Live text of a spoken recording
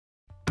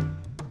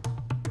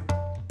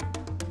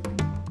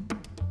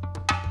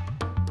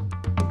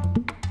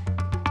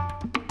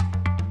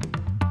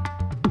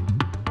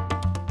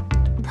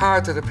Power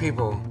to the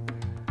people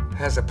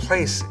has a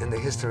place in the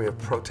history of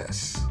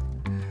protests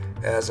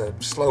as a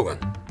slogan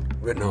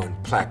written on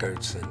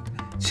placards and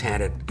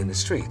chanted in the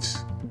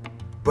streets.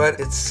 But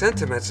its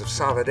sentiments of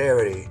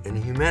solidarity and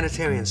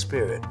humanitarian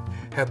spirit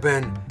have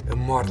been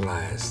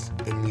immortalized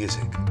in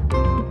music.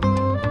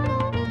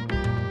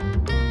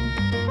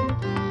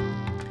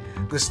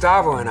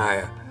 Gustavo and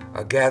I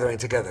are gathering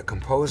together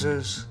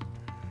composers,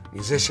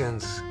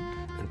 musicians,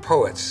 and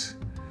poets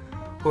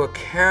who are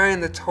carrying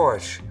the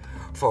torch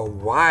for a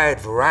wide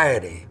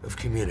variety of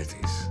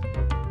communities.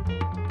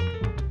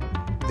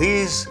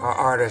 These are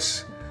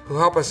artists who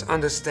help us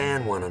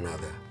understand one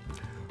another,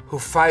 who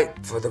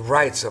fight for the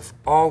rights of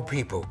all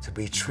people to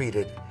be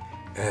treated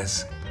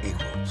as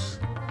equals.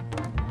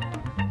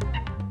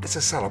 It's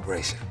a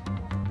celebration,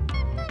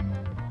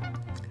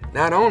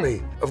 not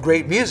only of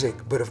great music,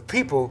 but of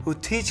people who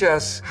teach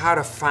us how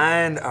to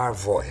find our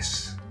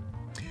voice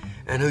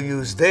and who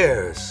use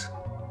theirs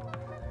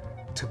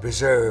to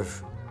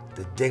preserve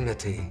the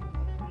dignity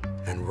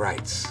and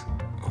rights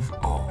of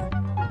all.